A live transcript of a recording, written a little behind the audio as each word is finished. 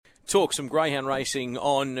talk some greyhound racing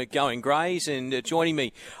on Going Greys. And joining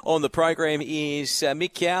me on the program is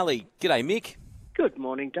Mick Cowley. G'day, Mick. Good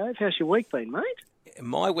morning, Dave. How's your week been, mate?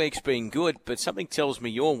 My week's been good, but something tells me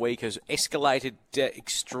your week has escalated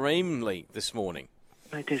extremely this morning.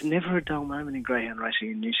 Mate, there's never a dull moment in greyhound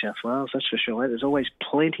racing in New South Wales, that's for sure. There's always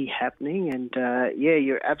plenty happening, and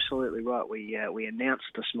you're absolutely right. We announced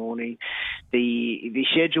this morning the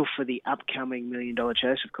schedule for the upcoming $1 Million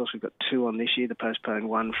Chase. Of course, we've got two on this year, the postponed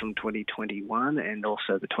one from 2021 and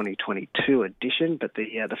also the 2022 edition. But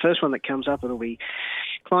the first one that comes up, it'll be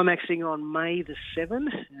climaxing on May the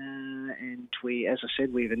 7th, and as I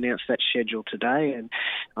said, we've announced that schedule today, and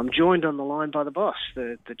I'm joined on the line by the boss,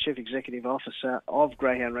 the Chief Executive Officer of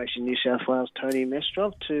Greyhound Racing New South Wales, Tony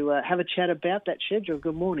Mestrov, to have a chat about that schedule.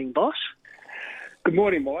 Good morning, boss. Good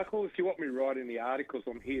morning, Michael. If you want me to write in the articles,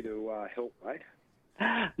 I'm here to help, mate.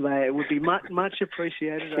 Mate, it would be much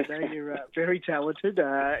appreciated. I know you're very talented.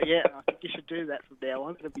 I think you should do that from now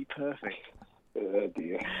on. It'll be perfect. Oh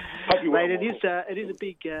dear. Mate, it is a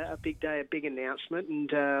big day, a big announcement,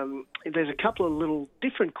 and there's a couple of little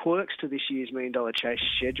different quirks to this year's $1 Million Chase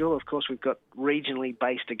schedule. Of course, we've got regionally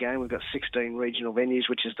based again. We've got 16 regional venues,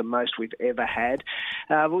 which is the most we've ever had.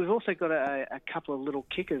 But we've also got a couple of little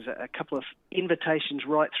kickers, a couple of invitations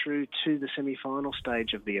right through to the semi-final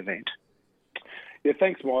stage of the event. Yeah,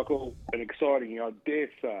 thanks, Michael. And exciting. I dare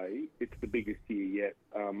say it's the biggest year yet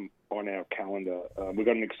on our calendar. We've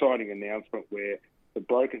got an exciting announcement where the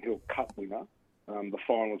Broken Hill Cup winner, the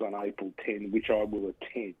final's on April 10, which I will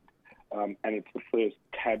attend. And it's the first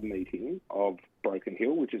tab meeting of Broken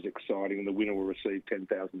Hill, which is exciting, and the winner will receive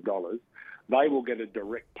 $10,000. They will get a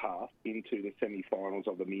direct path into the semi-finals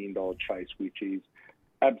of the $1 Million Chase, which is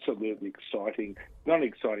absolutely exciting. Not only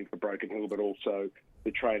exciting for Broken Hill, but also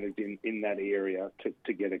the trainers in that area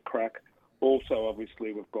to get a crack. Also,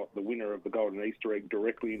 obviously, we've got the winner of the Golden Easter Egg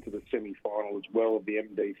directly into the semi-final as well of the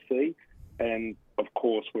MDC. And, of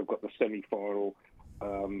course, we've got the semi-final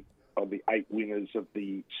of the 8 winners of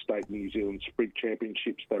the State New Zealand Sprint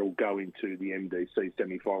Championships that will go into the MDC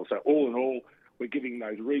semi-final. So, all in all, we're giving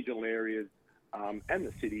those regional areas and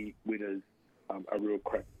the city winners a real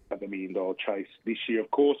crack at the $1 Million Chase this year. Of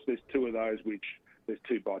course, there's 2 of those which there's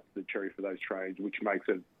 2 bites of the cherry for those trains, which makes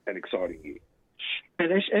it an exciting year.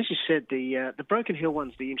 And as you said, the Broken Hill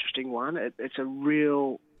one's the interesting one. It's a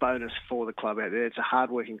real bonus for the club out there. It's a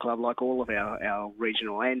hard-working club like all of our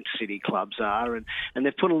regional and city clubs are, and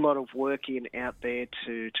they've put a lot of work in out there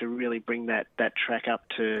to really bring that track up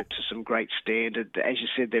to some great standard. As you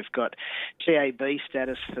said, they've got TAB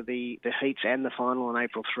status for the heats and the final on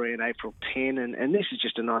April 3 and April 10, and this is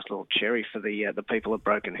just a nice little cherry for the people of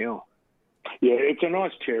Broken Hill. Yeah, it's a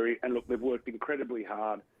nice cherry, and look, they've worked incredibly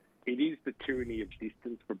hard. It is the tyranny of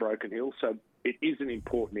distance for Broken Hill, so it is an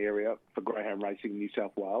important area for greyhound racing in New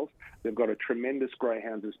South Wales. They've got a tremendous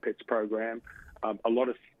Greyhounds as Pets program. A lot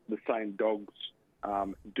of the same dogs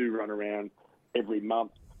do run around every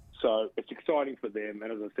month, so it's exciting for them.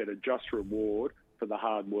 And as I said, a just reward for the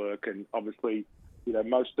hard work. And obviously, you know,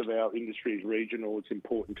 most of our industry is regional. It's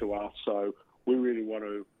important to us, so we really want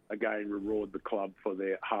to again reward the club for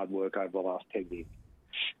their hard work over the last 10 years.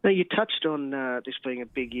 Now, you touched on this being a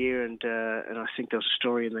big year, and I think there was a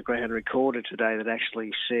story in the Greyhound Recorder today that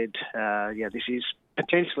actually said, this is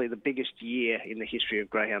potentially the biggest year in the history of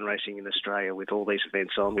greyhound racing in Australia with all these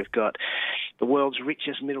events on. We've got the world's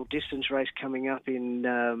richest middle distance race coming up in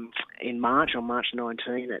March, on March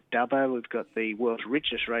 19 at Dubbo. We've got the world's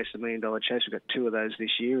richest race, the $1 Million Chase. We've got 2 of those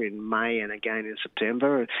this year in May and again in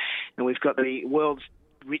September. And we've got the world's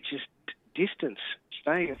richest distance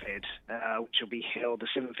staying event, which will be held, the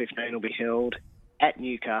 7:15 will be held at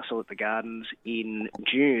Newcastle at the Gardens in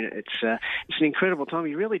June. It's an incredible time.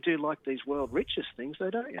 You really do like these world richest things, though,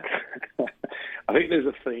 don't you? I think there's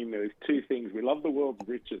a theme. There's 2 things. We love the world's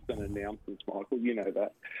richest and announcements, Michael. You know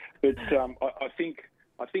that. But I think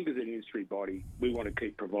as an industry body, we want to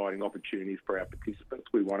keep providing opportunities for our participants.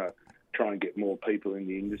 We want to try and get more people in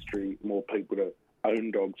the industry, more people to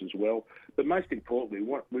own dogs as well. But most importantly,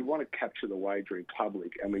 we want to capture the wagering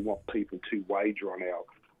public, and we want people to wager on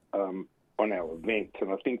our events.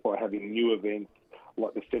 And I think by having new events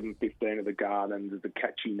like the 7:15 of the Gardens, as a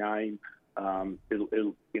catchy name,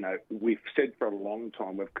 it'll we've said for a long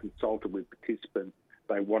time, we've consulted with participants.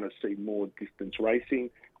 They want to see more distance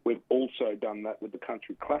racing. We've also done that with the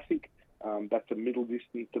Country Classic. That's a middle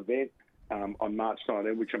distance event on March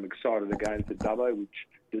 19, which I'm excited again for Dubbo, which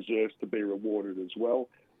deserves to be rewarded as well.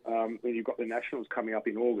 Then you've got the Nationals coming up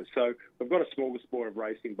in August. So we've got a smorgasbord of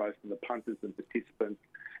racing, both for the punters and participants.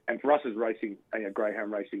 And for us as racing,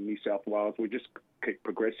 Greyhound Racing New South Wales, we just keep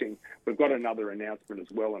progressing. We've got another announcement as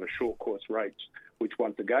well on a short course race, which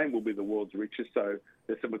once again will be the world's richest. So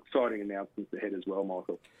there's some exciting announcements ahead as well,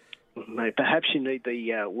 Michael. Mate, perhaps you need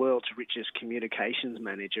the world's richest communications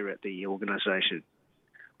manager at the organisation.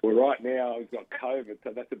 Well, right now we've got COVID,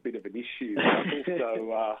 so that's a bit of an issue, Michael.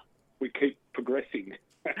 So we keep progressing.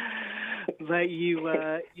 Mate, you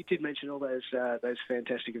did mention all those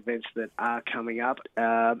fantastic events that are coming up,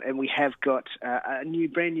 and we have got a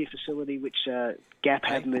brand new facility which GAP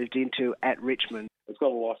have moved into at Richmond. It's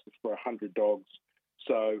got a licence for 100 dogs,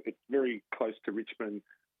 so it's very close to Richmond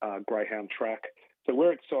Greyhound track. So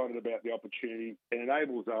we're excited about the opportunity. It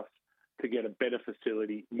enables us to get a better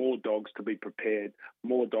facility, more dogs to be prepared,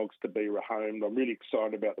 more dogs to be rehomed. I'm really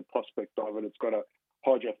excited about the prospect of it. It's got a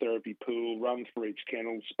hydrotherapy pool, runs for each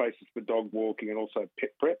kennel, spaces for dog walking, and also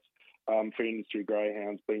pet preps for industry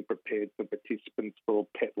greyhounds, being prepared for participants for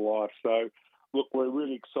pet life. So, look, we're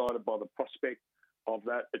really excited by the prospect of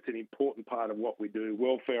that. It's an important part of what we do.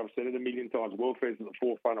 Welfare, I've said it a million times, welfare is at the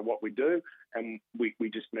forefront of what we do, and we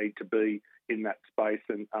just need to be in that space,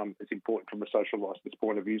 and it's important from a social licence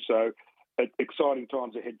point of view. So, exciting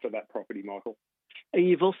times ahead for that property, Michael.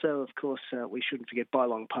 You've also, of course, we shouldn't forget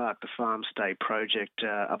Bylong Park, the farm stay project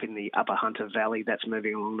up in the Upper Hunter Valley. That's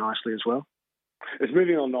moving along nicely as well. It's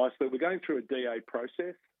moving on nicely. We're going through a DA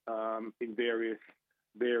process in various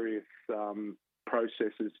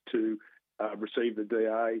processes to receive the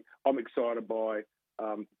DA. I'm excited by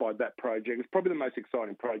that project. It's probably the most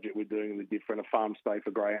exciting project we're doing in the different, a farm stay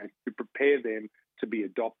for greyhounds, to prepare them to be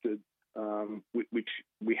adopted, which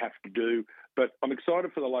we have to do. But I'm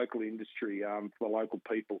excited for the local industry, for the local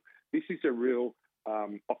people. This is a real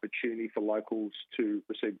opportunity for locals to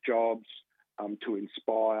receive jobs, to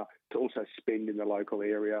inspire, to also spend in the local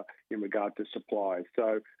area in regard to supplies.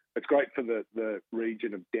 So it's great for the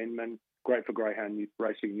region of Denman, great for Greyhound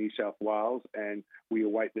Racing New South Wales, and we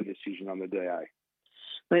await the decision on the DA.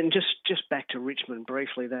 And just back to Richmond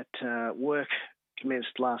briefly, that work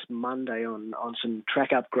commenced last Monday on some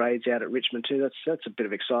track upgrades out at Richmond too. That's a bit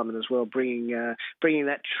of excitement as well, bringing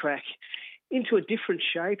that track into a different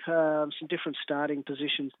shape, some different starting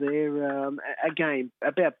positions there. Again,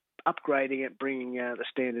 about upgrading it, bringing the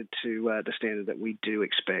standard to the standard that we do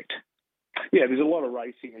expect. Yeah, there's a lot of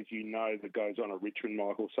racing, as you know, that goes on at Richmond,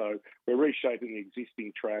 Michael. So we're reshaping the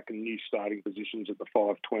existing track and new starting positions at the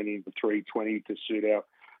 520 and the 320 to suit our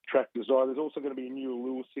track design. There's also going to be a new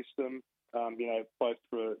lure system, both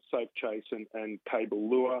for safe chase and cable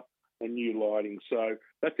lure and new lighting. So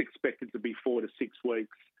that's expected to be 4 to 6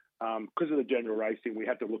 weeks. Because of the general racing, we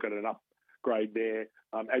had to look at an upgrade there.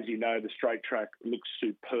 As you know, the straight track looks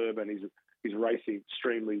superb and is racing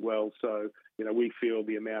extremely well. So, we feel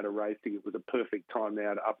the amount of racing, it was a perfect time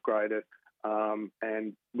now to upgrade it,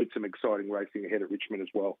 and with some exciting racing ahead at Richmond as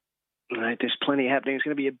well. Right, there's plenty happening. It's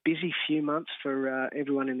going to be a busy few months for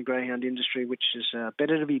everyone in the greyhound industry, which is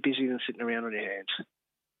better to be busy than sitting around on your hands.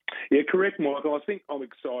 Yeah, correct, Michael. I think I'm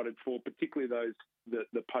excited for particularly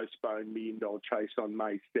the postponed $1 Million Chase on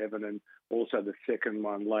May 7 and also the second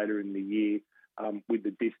one later in the year with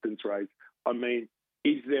the distance race. I mean,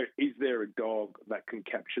 is there a dog that can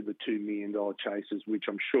capture the $2 million chases, which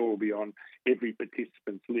I'm sure will be on every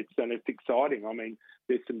participant's lips? And it's exciting. I mean,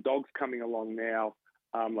 there's some dogs coming along now,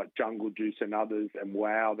 like Jungle Juice and others, and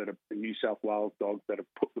Wow, that are New South Wales dogs that have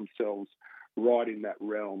put themselves right in that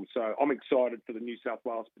realm. So I'm excited for the New South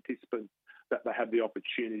Wales participants that they have the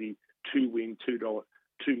opportunity to win $2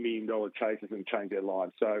 million chases and change their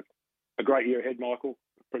lives. So a great year ahead, Michael.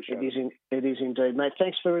 Appreciate it. It is indeed, mate.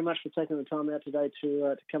 Thanks very much for taking the time out today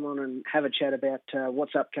to come on and have a chat about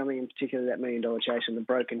what's upcoming, in particular that $1 Million Chase and the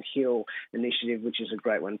Broken Hill initiative, which is a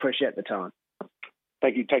great one. Appreciate the time.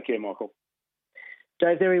 Thank you. Take care, Michael.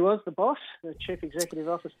 Dave, there he was, the boss, the Chief Executive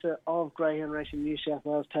Officer of Greyhound Racing New South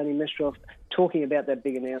Wales, Tony Mestrov, talking about that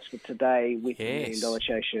big announcement today with the $1 Million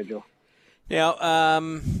Chase schedule. Now,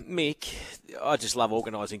 Mick, I just love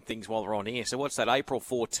organising things while we're on here. So what's that, April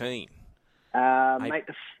 14? Mate,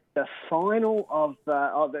 the final of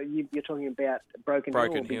you're talking about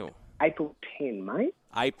Broken Hill. April 10, mate.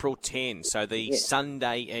 April 10, so the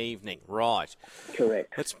Sunday evening, right?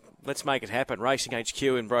 Correct. Let's make it happen. Racing HQ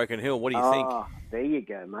in Broken Hill. What do you think? There you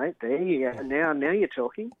go, mate. There you go. Now you're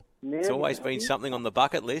talking. It's always been something on the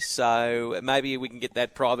bucket list, so maybe we can get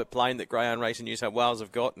that private plane that Greyhound Racing New South Wales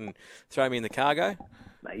have got and throw me in the cargo.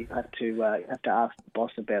 Mate, you have to ask the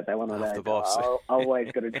boss about that one. Ask the boss. I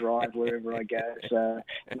always got to drive wherever I go. So,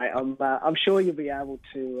 mate, I'm sure you'll be able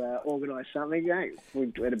to organise something.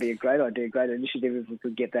 It'd be a great idea, great initiative if we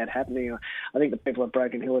could get that happening. I think the people at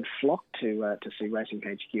Broken Hill would flock to see Racing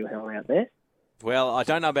HQ Hell out there. Well, I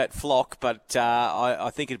don't know about flock, but I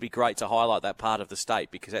think it'd be great to highlight that part of the state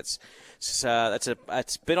because it's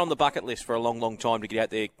been on the bucket list for a long, long time to get out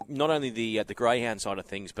there. Not only the greyhound side of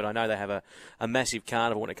things, but I know they have a massive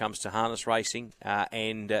carnival when it comes to harness racing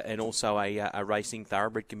and also a racing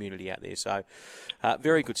thoroughbred community out there. So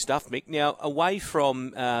very good stuff, Mick. Now, away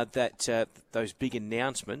from those big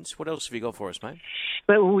announcements, what else have you got for us, mate?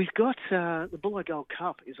 Well, we've got the Bulli Gold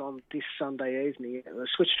Cup is on this Sunday evening. They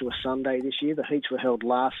switched to a Sunday this year. The heats were held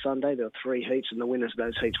last Sunday. There were 3 heats, and the winners of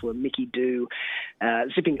those heats were Mickey Doo,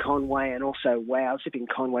 Zipping Conway, and also Wow. Zipping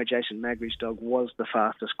Conway, Jason Magri's dog, was the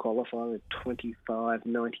fastest qualifier at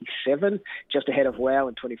 25.97, just ahead of Wow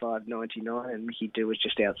at 25.99, and Mickey Doo was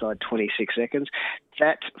just outside 26 seconds.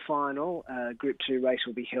 That final Group 2 race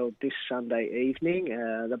will be held this Sunday evening.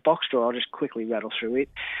 The box draw, I'll just quickly rattle through it.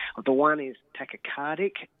 The 1 is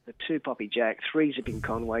Tachycardic, the 2 Poppy Jack, 3 Zipping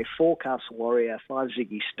Conway, 4 Castle Warrior, 5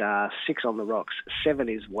 Ziggy Star, 6 On the Rocks, 7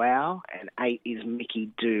 is Wow, and 8 is Mickey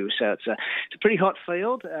Doo. So it's a pretty hot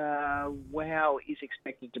field. Wow is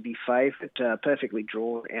expected to be favourite, perfectly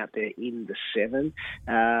drawn out there in the 7.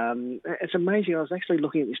 It's amazing. I was actually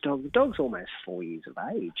looking at this dog. The dog's almost 4 years of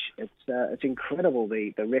age. It's incredible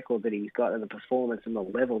the record that he's got and the performance and the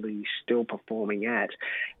level that he's still performing at.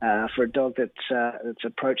 For a dog that's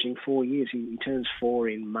approaching 4 years, he turns 4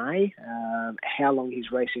 in May. How long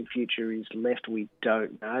his racing future is left, we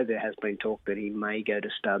don't know. There has been talk that he may go to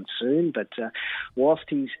stud soon, but whilst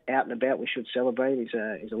he's out and about, we should celebrate.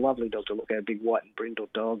 He's a lovely dog to look at, a big white and brindle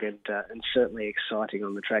dog, and certainly exciting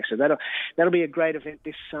on the track. So that'll be a great event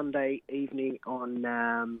this Sunday evening on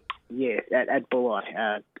at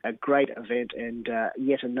Bulli. A great event, and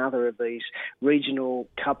yet another of these regional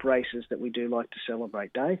cup races that we do like to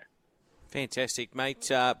celebrate, Dave. Fantastic, mate.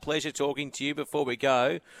 Pleasure talking to you. Before we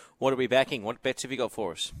go, what are we backing? What bets have you got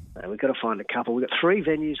for us? We've got to find a couple. We've got 3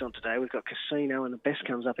 venues on today. We've got Casino, and the best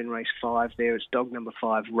comes up in race 5 there. It's dog number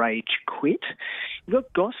 5, Rage Quit. We've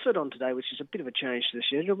got Gosford on today, which is a bit of a change to the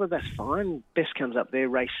schedule, but that's fine. Best comes up there,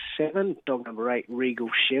 race 7, dog number 8, Regal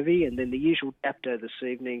Chevy. And then the usual Dapto this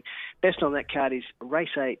evening. Best on that card is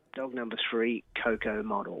race 8, dog number 3, Coco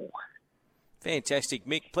Model. Fantastic,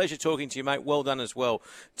 Mick. Pleasure talking to you, mate. Well done as well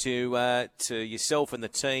to yourself and the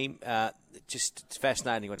team. Just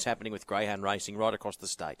fascinating what's happening with greyhound racing right across the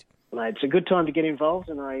state. Mate, it's a good time to get involved,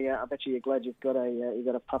 and I bet you're glad you've got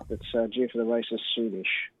a pup that's due for the races soonish.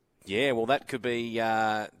 Yeah, well, that could be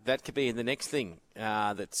in the next thing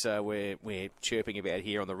that we're chirping about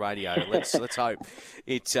here on the radio. Let's hope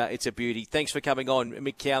it's a beauty. Thanks for coming on,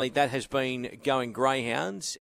 Mick Cowley. That has been Going Greyhounds.